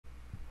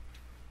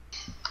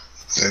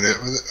Is that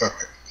it with it?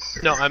 Okay.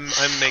 No, I'm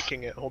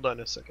making it. Hold on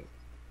a second.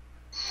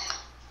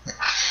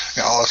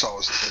 Yeah, all I saw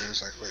was the figure.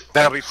 It's like, wait.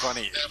 That'll be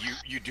funny.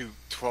 You do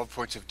 12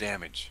 points of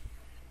damage,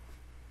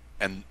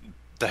 and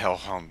the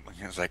Hellhound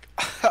is like,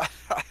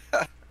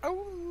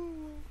 oh.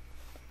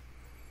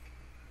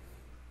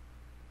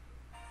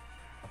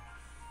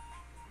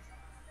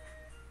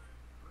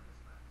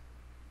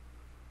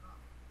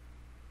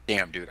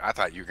 Damn, dude, I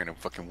thought you were gonna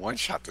fucking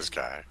one-shot this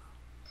guy.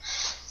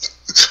 Me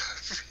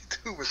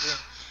too, but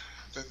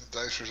then the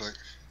dice was like,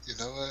 you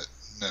know what?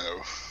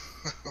 No,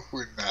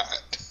 we're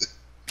not.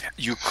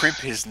 You crimp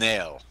his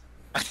nail.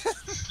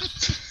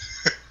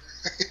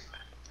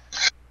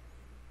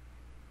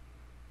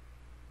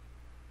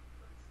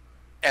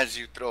 As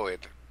you throw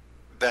it,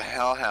 the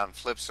Hellhound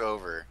flips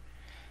over,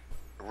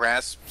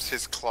 rasps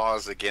his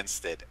claws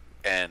against it,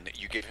 and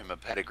you give him a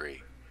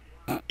pedigree.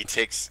 He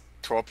takes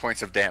 12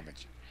 points of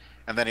damage,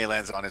 and then he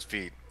lands on his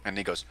feet, and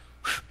he goes,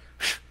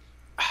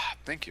 ah,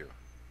 thank you.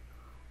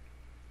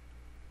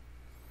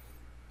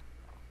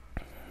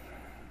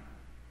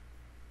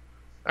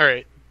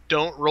 Alright,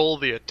 don't roll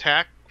the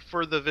attack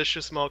for the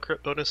vicious maul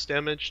crit bonus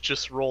damage,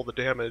 just roll the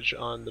damage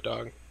on the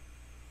dog.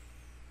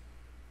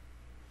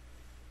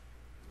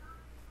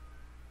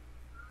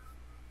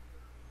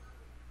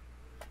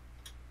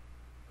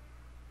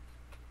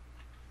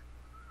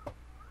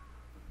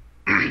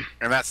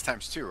 And that's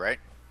times 2, right?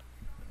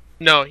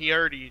 No, he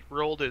already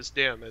rolled his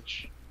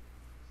damage.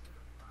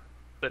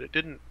 But it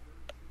didn't.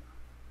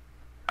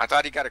 I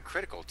thought he got a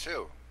critical,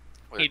 too.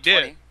 He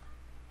did.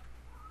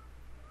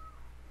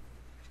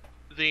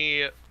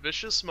 The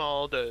vicious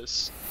maul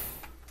does...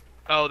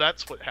 Oh,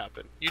 that's what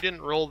happened. You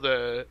didn't roll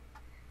the...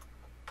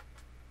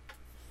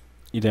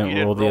 You didn't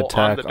roll the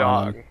attack on the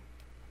dog.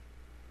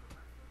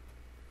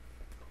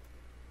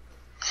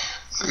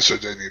 So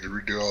they need to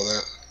redo all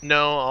that?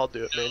 No, I'll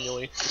do it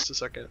manually. Just a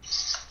second.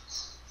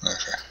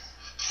 Okay.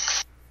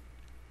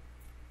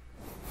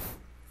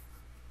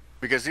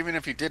 Because even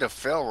if you did a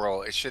fail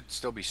roll, it should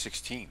still be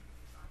 16.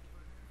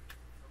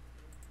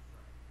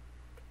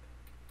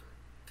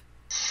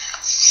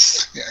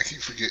 Yeah, I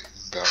keep forgetting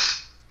about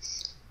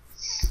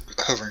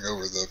hovering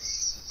over the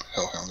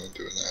Hellhound and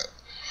doing that.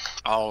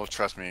 Oh,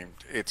 trust me,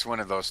 it's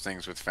one of those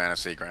things with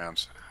fantasy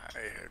grounds.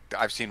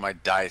 I've seen my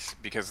dice,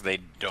 because they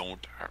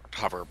don't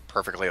hover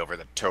perfectly over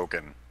the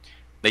token.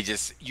 They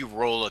just, you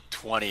roll a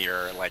 20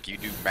 or like you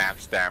do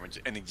max damage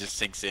and it just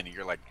sinks in and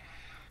you're like,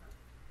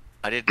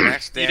 I did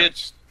max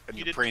damage and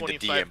you you're did praying the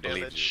 25 DM believes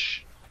you.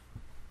 damage.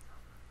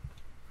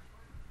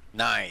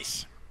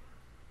 Nice.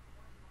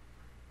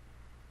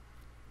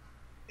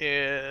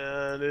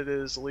 And it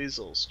is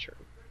Liesel's turn.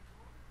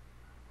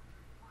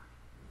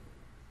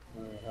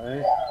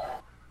 Alright.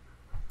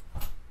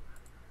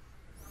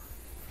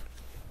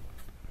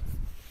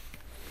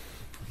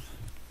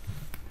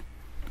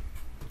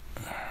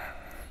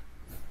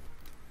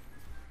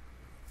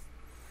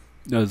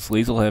 Does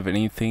Liesel have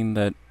anything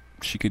that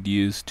she could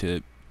use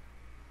to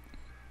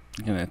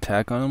get an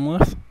attack on him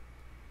with?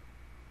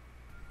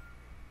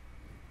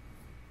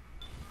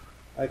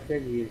 I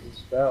could use a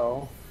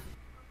spell.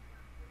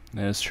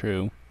 That is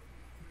true.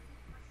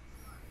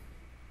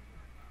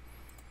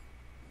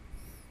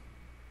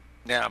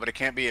 Yeah, but it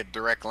can't be a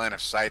direct line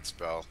of sight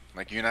spell.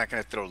 Like, you're not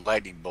going to throw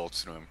lightning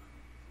bolts through him.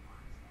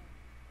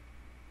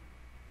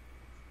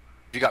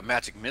 If you got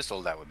magic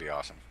missile, that would be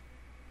awesome.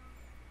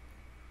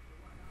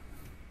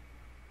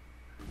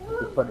 You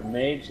could put a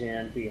mage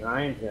hand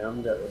behind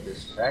him that would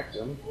distract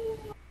him.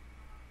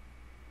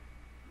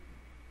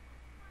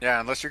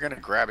 Yeah, unless you're going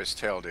to grab his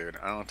tail, dude.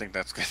 I don't think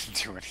that's going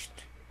to do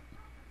anything.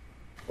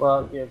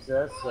 Well, it gives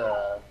us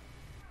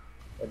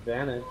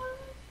advantage.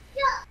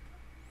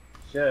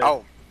 Should.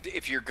 Oh,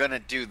 if you're going to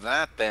do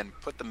that, then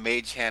put the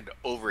mage hand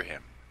over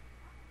him.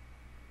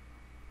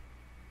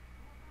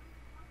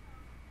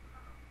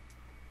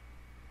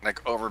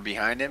 Like, over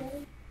behind him?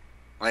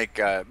 Like,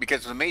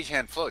 because the mage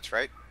hand floats,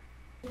 right?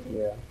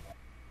 Yeah.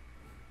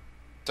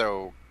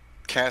 So,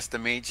 cast the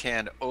mage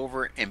hand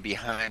over and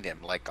behind him,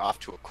 like off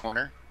to a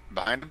corner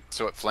behind him,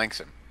 so it flanks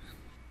him.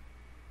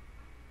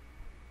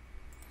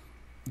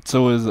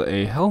 So is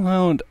a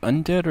Hellhound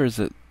undead or is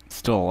it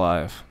still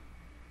alive?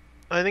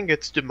 I think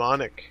it's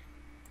demonic.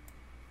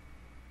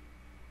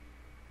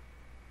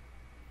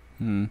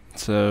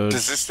 So...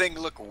 Does this thing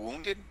look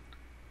wounded?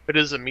 It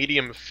is a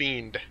medium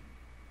fiend.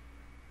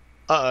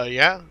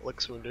 Yeah,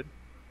 looks wounded.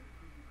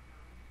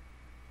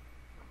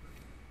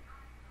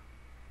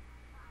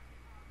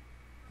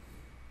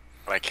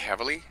 Like,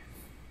 heavily?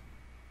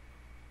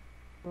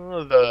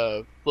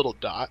 The little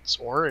dot's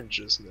orange,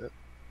 isn't it?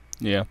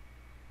 Yeah.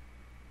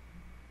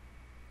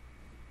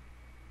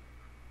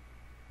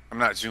 I'm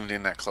not zoomed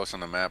in that close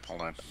on the map,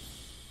 hold on.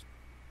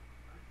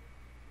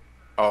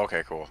 Oh,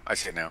 okay, cool. I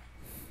see it now.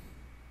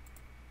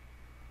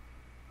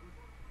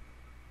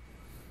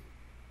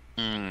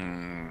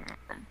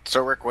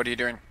 So, Rick, what are you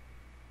doing?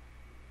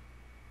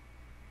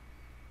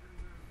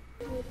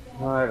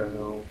 I don't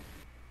know.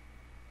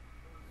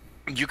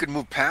 You could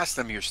move past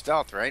them, your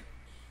stealth, right?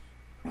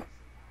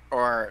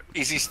 Or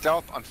easy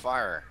stealth on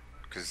fire,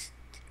 because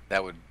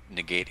That would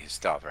negate his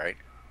stealth, right?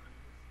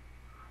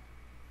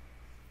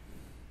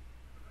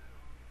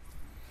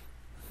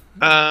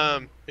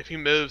 If he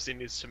moves, he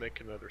needs to make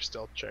another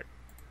stealth check.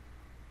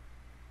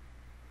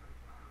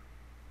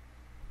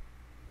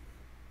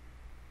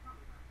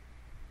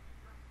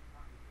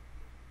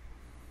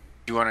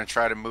 You want to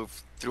try to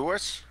move through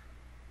us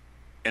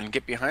and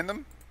get behind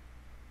them?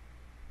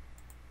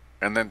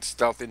 And then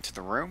stealth into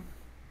the room?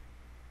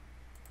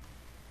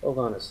 Hold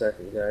on a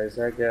second, guys.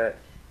 I got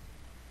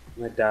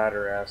my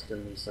daughter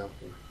asking me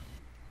something.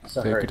 Take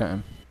Sorry. your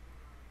time.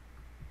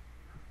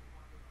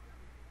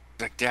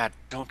 Like, Dad,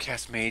 don't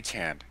cast Mage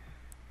Hand.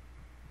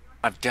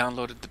 I've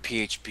downloaded the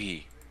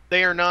PHP.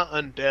 They are not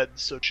undead,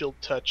 so chilled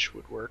touch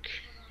would work.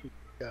 You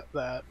got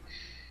that.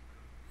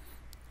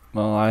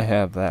 Well, I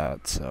have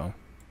that, so.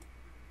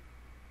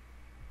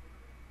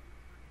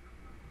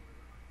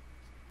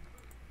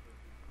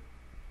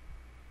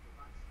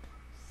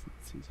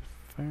 Since he's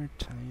a fire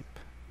type.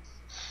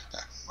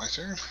 Ah, my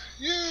turn.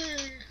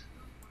 Yay!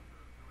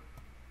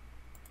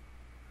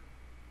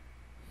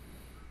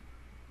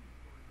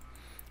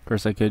 Of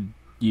course, I could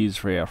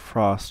use Ray of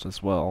Frost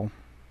as well.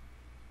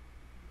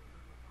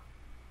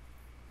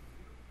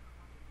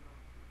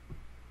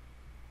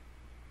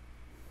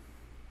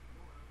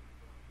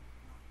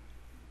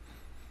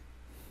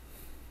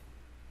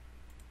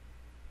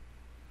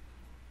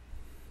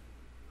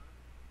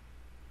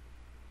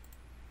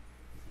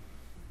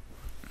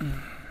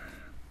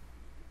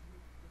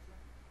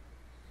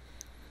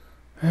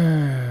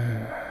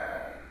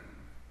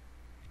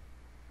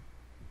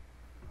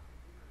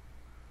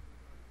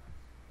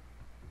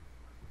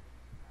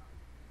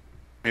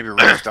 Maybe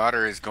Ray's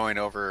daughter is going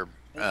over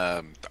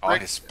all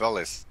Rick- his spell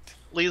list.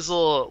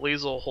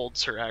 Liesl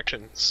holds her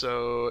action,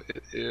 so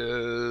it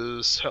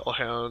is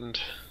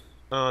Hellhound.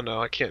 Oh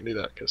no, I can't do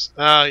that because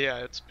yeah,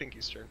 it's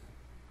Pinky's turn.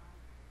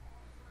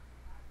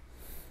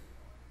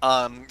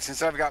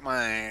 Since I've got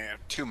my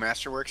 2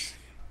 Masterworks,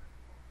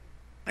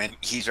 and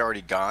he's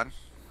already gone,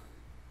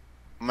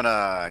 I'm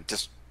gonna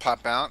just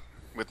pop out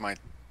with my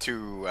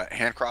 2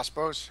 hand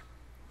crossbows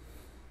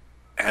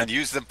and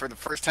use them for the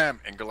first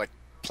time and go like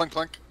plunk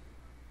plunk,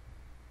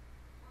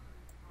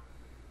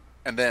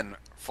 and then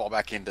fall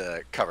back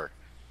into cover.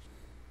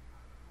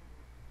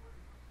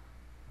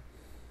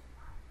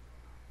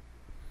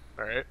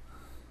 All right.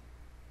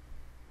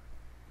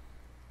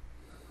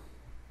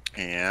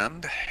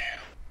 And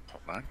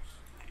hold on.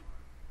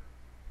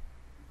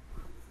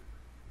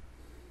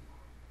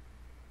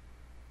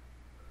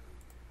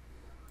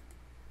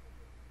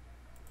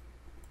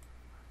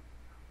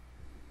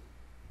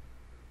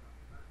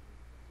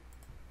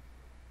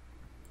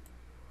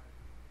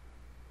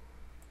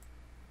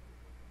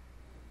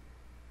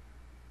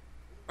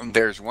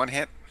 There's 1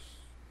 hit.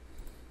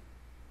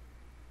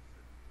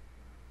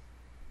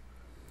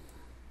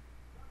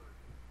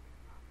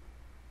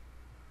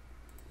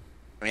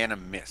 And a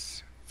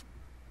miss.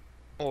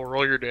 We'll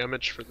roll your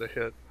damage for the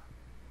hit.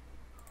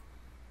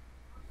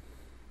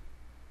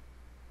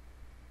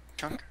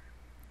 Chunk.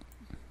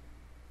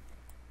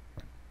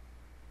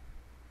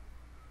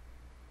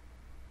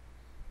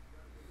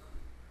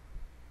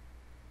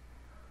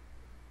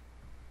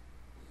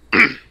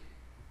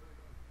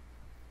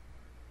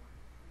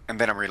 And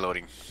then I'm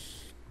reloading.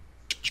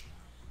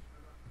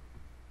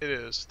 It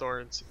is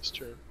Thorn's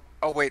turn.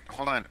 Oh wait,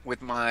 hold on.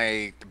 With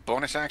my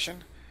bonus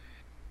action,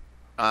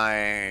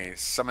 I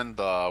summoned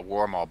the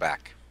War Maul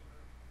back.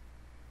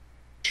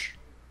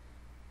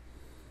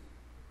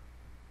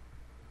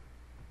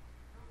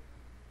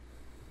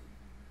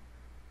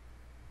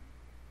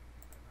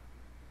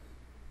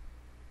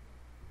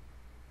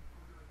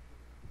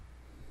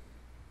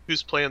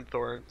 Who's playing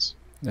Thorns?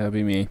 That'll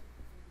be me.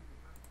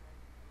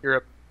 You're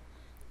up.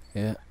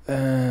 Yeah.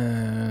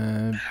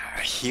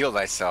 Heal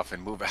thyself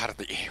and move out of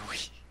the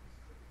AoE.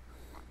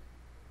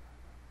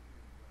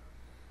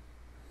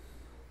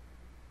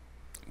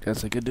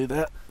 Guess I could do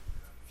that.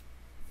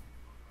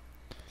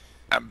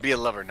 Be a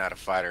lover, not a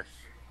fighter.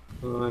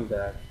 Oh, I'm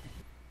back.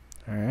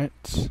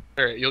 Alright.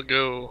 Alright, you'll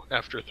go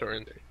after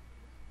Thorn.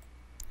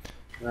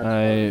 That's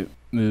I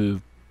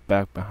move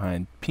back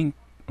behind Pink,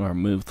 or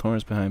move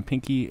Thorns behind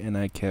Pinky, and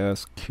I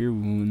cast Cure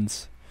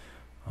Wounds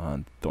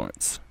on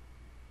Thorns.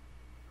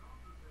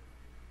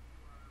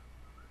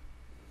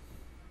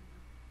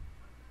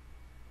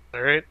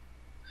 Alright.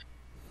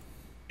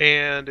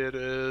 And it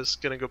is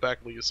gonna go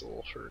back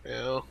Liesl for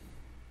now.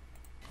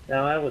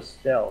 Now I was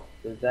stealth.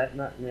 Does that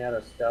knock me out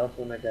of stealth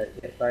when I got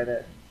hit by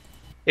that?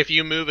 If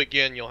you move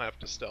again, you'll have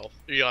to stealth.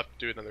 You'll have to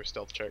do another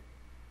stealth check.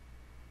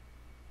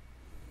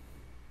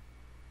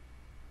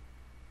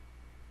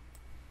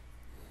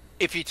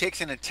 If he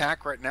takes an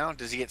attack right now,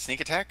 does he get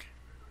sneak attack?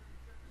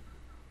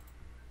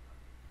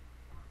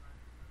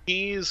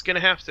 He's gonna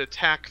have to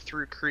attack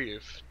through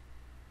Creve.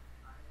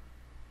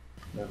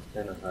 That's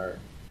kind of hard.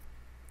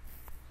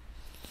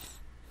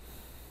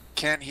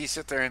 Can't he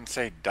sit there and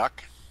say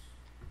duck?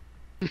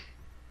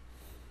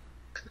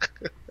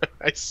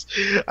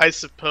 I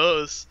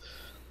suppose.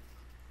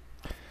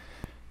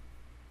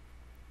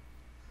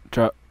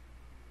 Drop.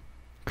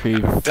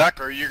 Reprieve.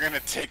 Duck, or you're gonna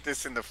take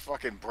this in the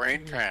fucking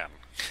brain pan.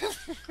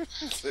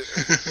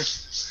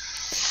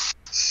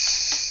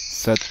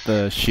 Set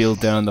the shield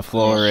down on the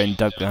floor and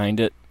duck behind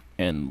it,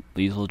 and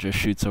Liesel just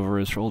shoots over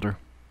his shoulder.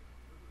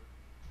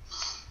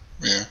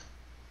 Yeah.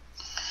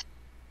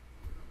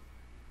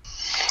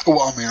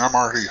 Well, I mean, I'm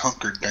already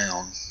hunkered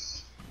down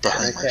Can I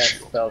behind my cast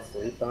shield. spell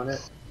sleep on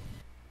it?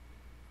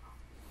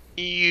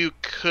 You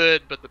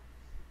could, but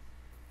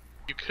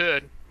you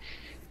could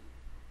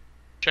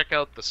check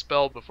out the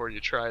spell before you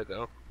try,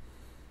 though.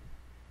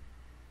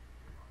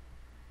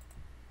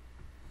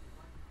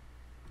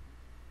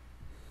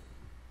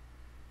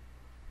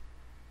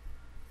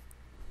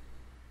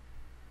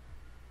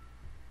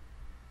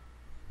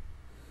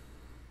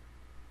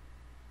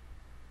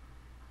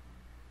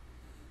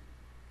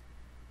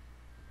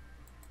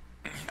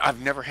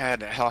 I've never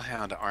had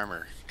Hellhound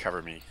armor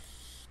cover me.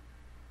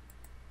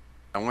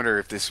 I wonder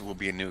if this will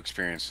be a new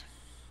experience.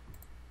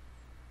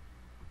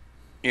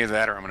 Either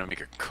that or I'm gonna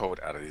make a coat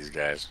out of these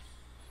guys.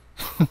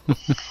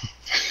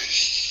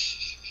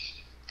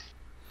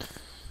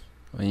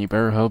 Well, you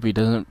better hope he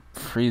doesn't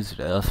freeze to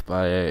death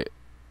by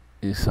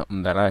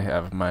something that I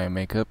have in my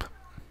makeup.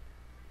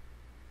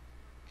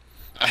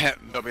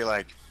 They'll be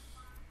like,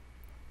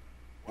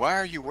 why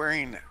are you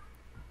wearing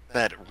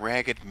that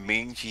ragged,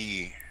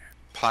 mangy,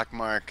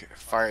 pockmark,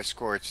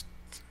 fire-scorched,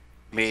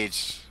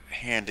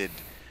 mage-handed,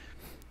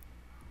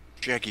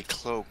 shaggy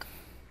cloak?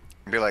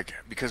 And be like,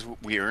 because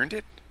we earned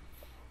it?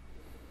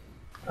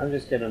 I'm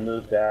just gonna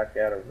move back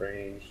out of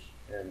range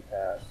and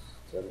pass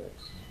to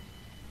next.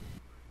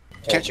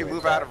 Can't you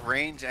move out of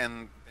range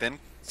and then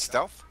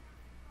stealth?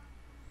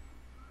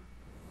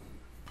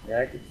 Yeah,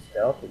 I could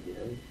stealth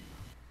again.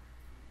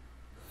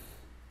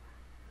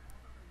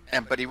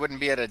 But he wouldn't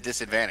be at a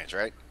disadvantage,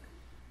 right?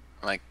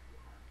 Like,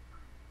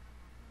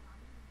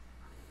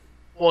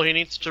 Well, he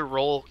needs to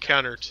roll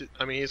counter to.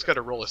 I mean, he's got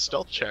to roll a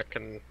stealth check,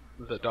 and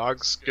the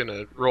dog's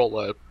gonna roll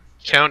a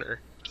counter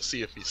to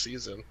see if he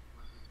sees him.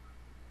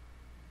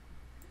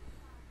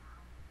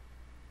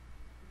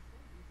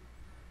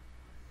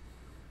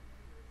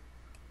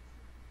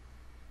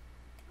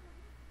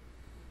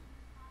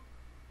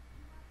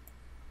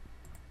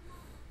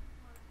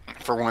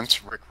 for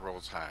once, Rick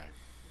rolls high.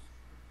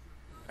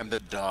 And the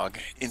dog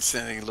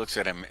instantly looks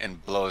at him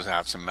and blows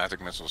out some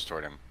magic missiles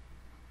toward him.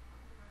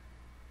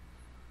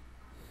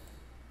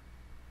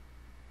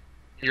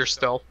 Your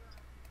stealth.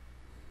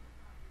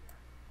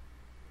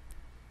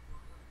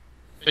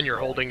 And you're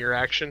holding your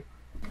action.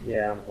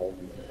 Yeah, I'm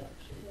holding my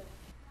action.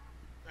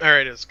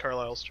 Alright, it's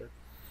Carlisle's turn.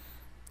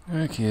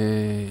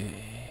 Okay.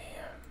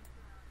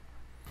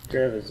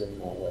 Griv is in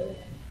my way.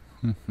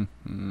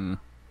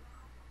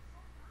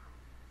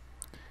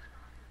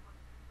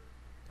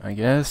 I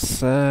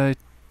guess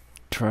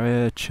try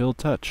a chill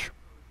touch.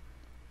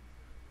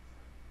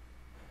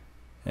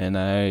 And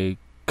I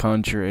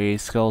conjure a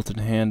skeleton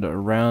hand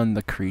around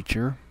the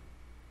creature.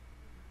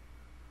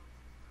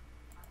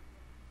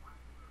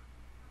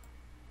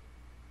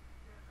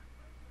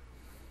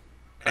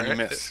 And you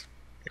Alright, miss.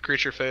 The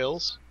creature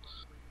fails.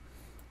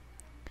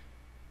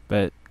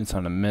 But it's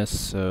on a miss,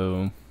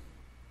 so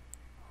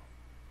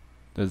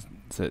does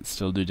it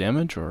still do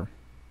damage, or?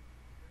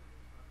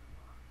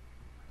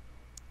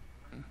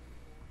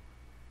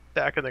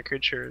 Attack on the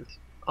creature is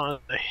on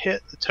a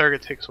hit. The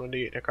target takes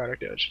 1d8 necrotic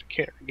damage. It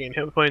can't regain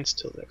hit points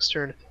till next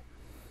turn.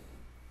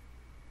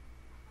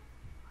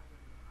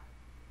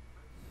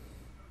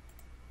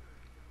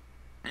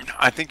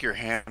 I think your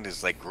hand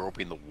is like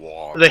groping the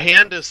wall. The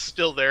hand is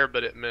still there,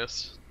 but it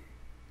missed.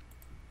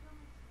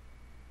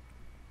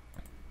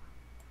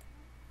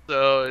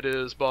 So it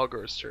is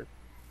Balgor's turn.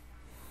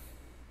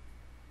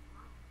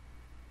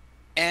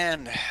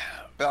 And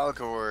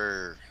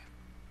Balgor.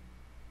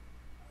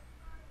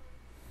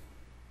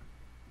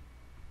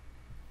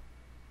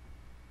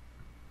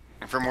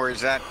 From where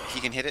he's at, he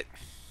can hit it.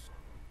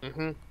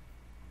 Mm-hmm.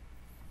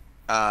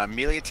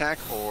 Melee attack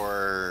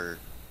or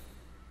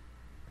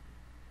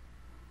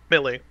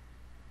Melee.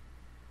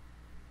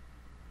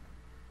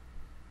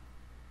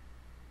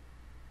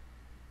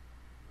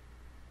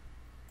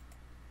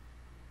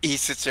 he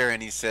sits there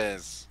and he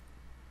says,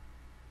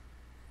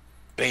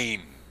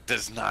 Bane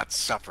does not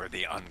suffer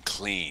the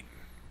unclean.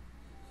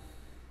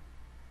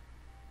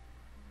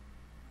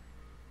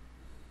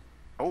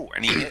 Oh,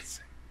 and he hits.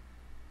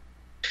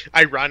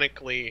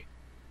 Ironically,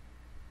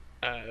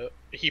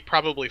 he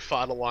probably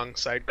fought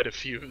alongside quite a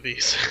few of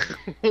these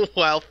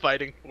while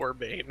fighting for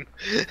Bane.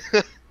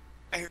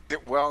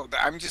 Well,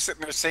 I'm just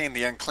sitting there saying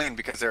the unclean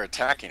because they're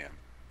attacking him.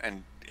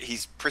 And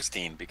he's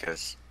pristine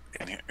because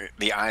in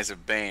the eyes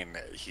of Bane,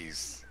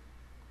 he's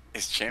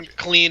champion.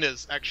 Clean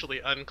is actually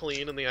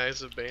unclean in the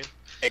eyes of Bane.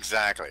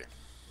 Exactly.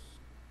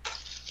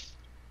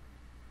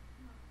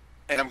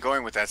 And I'm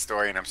going with that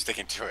story and I'm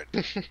sticking to it.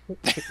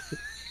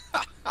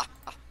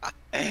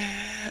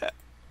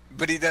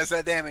 But he does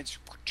that damage.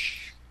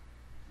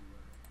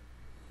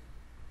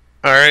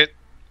 Alright.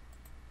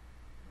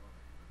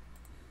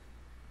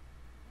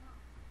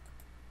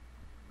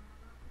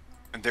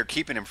 And they're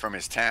keeping him from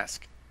his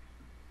task.